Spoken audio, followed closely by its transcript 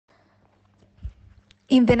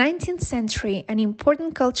In the 19th century, an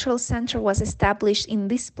important cultural center was established in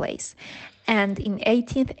this place, and in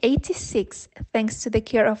 1886, thanks to the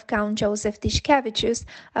care of Count Joseph Tiškevičius,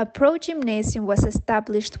 a pro-gymnasium was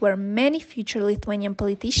established where many future Lithuanian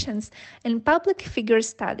politicians and public figures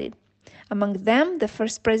studied. Among them, the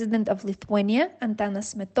first President of Lithuania,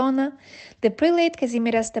 Antanas Smetona, the prelate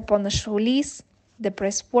Kazimieras Steponas Šaulys, the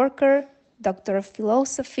press worker, Doctor of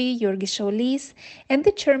Philosophy, Jurgis, and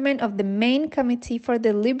the chairman of the main committee for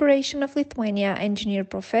the liberation of Lithuania, engineer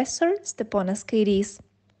professor Steponas Kairys.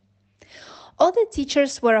 All the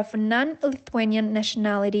teachers were of non-Lithuanian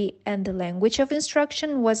nationality, and the language of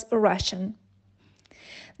instruction was Russian.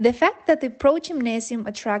 The fact that the pro-gymnasium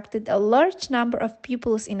attracted a large number of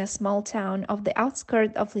pupils in a small town of the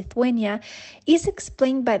outskirts of Lithuania is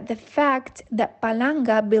explained by the fact that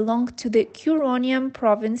Palanga belonged to the Curonian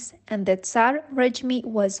province and the Tsar regime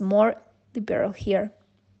was more liberal here.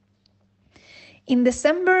 In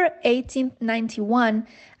December 1891,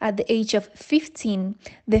 at the age of 15,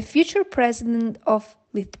 the future president of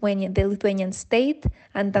Lithuania, the Lithuanian state,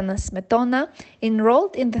 Antanas Smetona,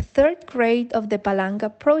 enrolled in the third grade of the Palanga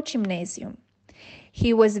pro-gymnasium.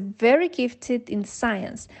 He was very gifted in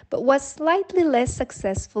science, but was slightly less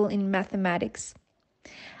successful in mathematics.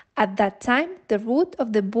 At that time, the route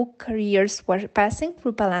of the book careers were passing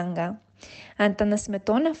through Palanga. Antanas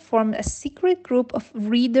Smetona formed a secret group of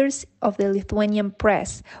readers of the Lithuanian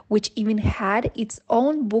press, which even had its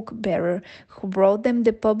own book bearer, who brought them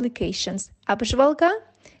the publications Apžvalga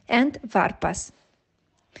and Varpas.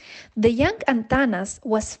 The young Antanas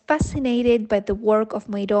was fascinated by the work of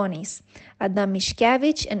Maironis, Adam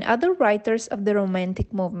Mickiewicz, and other writers of the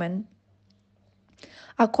Romantic movement.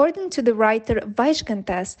 According to the writer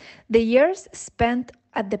Vaižgantas, the years spent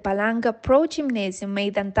at the Palanga pro-gymnasium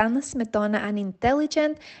made Antanas Smetona an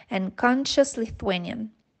intelligent and conscious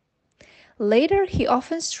Lithuanian. Later, he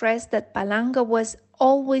often stressed that Palanga was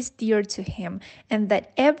always dear to him and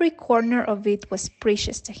that every corner of it was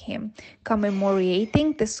precious to him,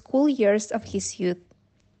 commemorating the school years of his youth.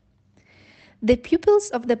 The pupils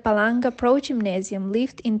of the Palanga pro-gymnasium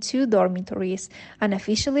lived in two dormitories,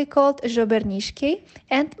 unofficially called Žoberniškiai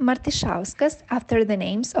and Martišauskas after the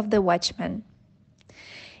names of the watchmen.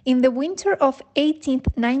 In the winter of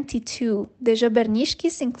 1892, the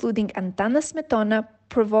Žoberniškis, including Antanas Smetona,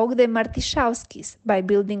 provoked the Martišauskis by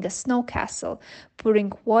building a snow castle,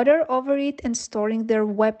 pouring water over it and storing their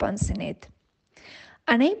weapons in it.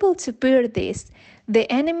 Unable to bear this,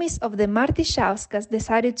 the enemies of the Martišauskas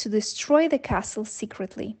decided to destroy the castle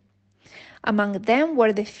secretly. Among them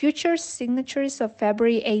were the future signatories of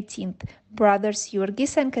February 18th, brothers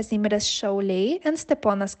Jurgis and Kazimieras Šaulys and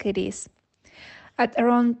Steponas Kairys. At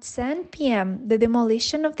around 10 p.m., the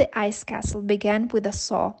demolition of the ice castle began with a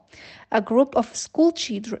saw. A group of school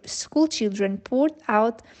children poured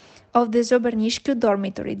out of the Žoberniškių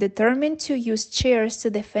dormitory, determined to use chairs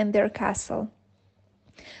to defend their castle.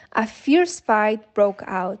 A fierce fight broke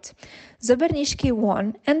out. Žoberniškiai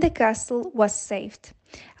won, and the castle was saved.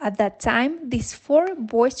 At that time, these four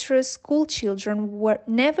boisterous school children were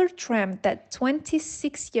never dreamt that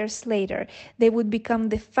 26 years later they would become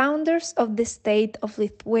the founders of the state of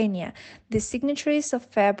Lithuania, the signatories of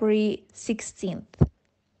February 16th.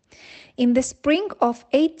 In the spring of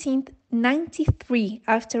 1893,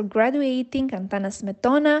 after graduating, Antanas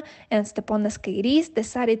Smetona and Steponas Kairys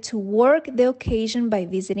decided to work the occasion by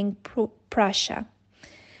visiting Prussia.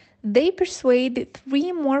 They persuaded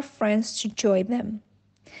three more friends to join them.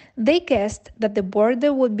 They guessed that the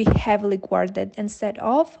border would be heavily guarded and set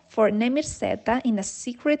off for Nemirseta in a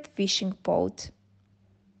secret fishing boat.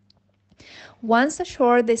 Once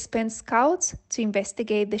ashore, they sent scouts to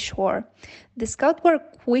investigate the shore. The scouts were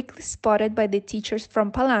quickly spotted by the teachers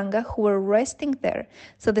from Palanga who were resting there,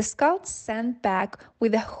 so the scouts sent back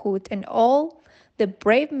with a hoot, and all the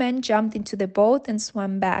brave men jumped into the boat and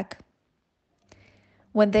swam back.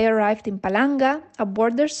 When they arrived in Palanga, a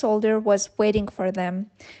border soldier was waiting for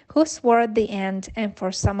them, who swore at the end and,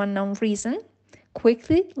 for some unknown reason,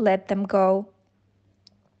 quickly let them go.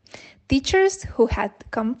 Teachers who had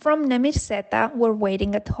come from Nemirseta were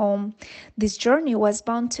waiting at home. This journey was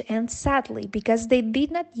bound to end sadly because they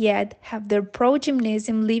did not yet have their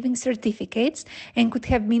pro-gymnasium leaving certificates and could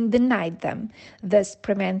have been denied them, thus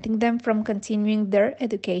preventing them from continuing their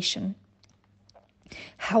education.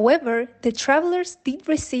 However, the travelers did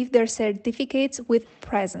receive their certificates with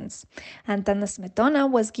presents. Antanas Smetona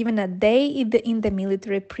was given a day in the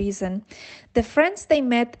military prison. The friends they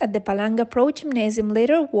met at the Palanga pro-gymnasium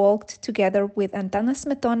later walked together with Antanas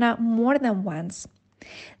Smetona more than once.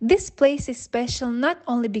 This place is special not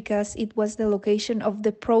only because it was the location of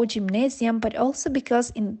the progymnasium, but also because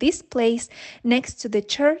in this place, next to the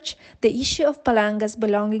church, the issue of Palangas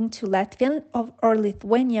belonging to Latvian or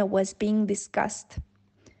Lithuania was being discussed.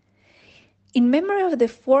 In memory of the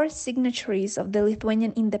 4 signatories of the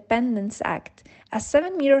Lithuanian Independence Act, a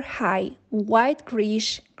 7-meter-high, white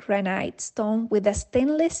greyish granite stone with a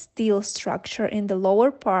stainless steel structure in the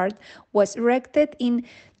lower part was erected in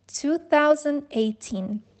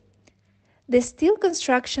 2018. The steel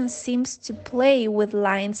construction seems to play with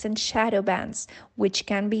lines and shadow bands, which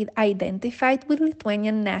can be identified with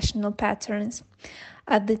Lithuanian national patterns.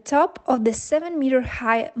 At the top of the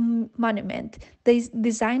 7-meter-high monument, the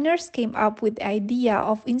designers came up with the idea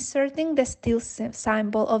of inserting the steel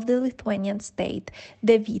symbol of the Lithuanian state,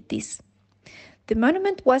 the vytis. The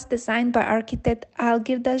monument was designed by architect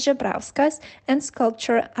Algirdas Žebrauskas and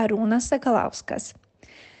sculptor Arūnas Sakalauskas.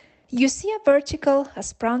 You see a vertical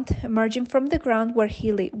sprout emerging from the ground where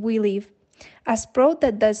we live, a sprout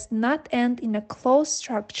that does not end in a closed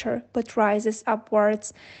structure but rises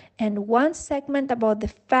upwards, and one segment about the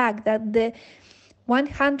fact that the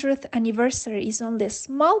 100th anniversary is only a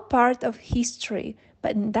small part of history,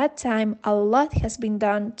 but in that time a lot has been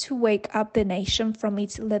done to wake up the nation from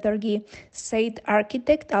its lethargy, said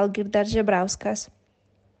architect Algirdas Žebrauskas.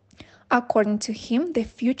 According to him, the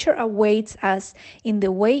future awaits us in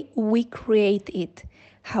the way we create it,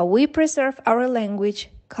 how we preserve our language,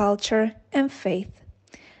 culture, and faith.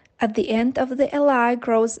 At the end of the alley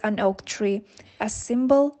grows an oak tree, a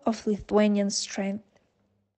symbol of Lithuanian strength.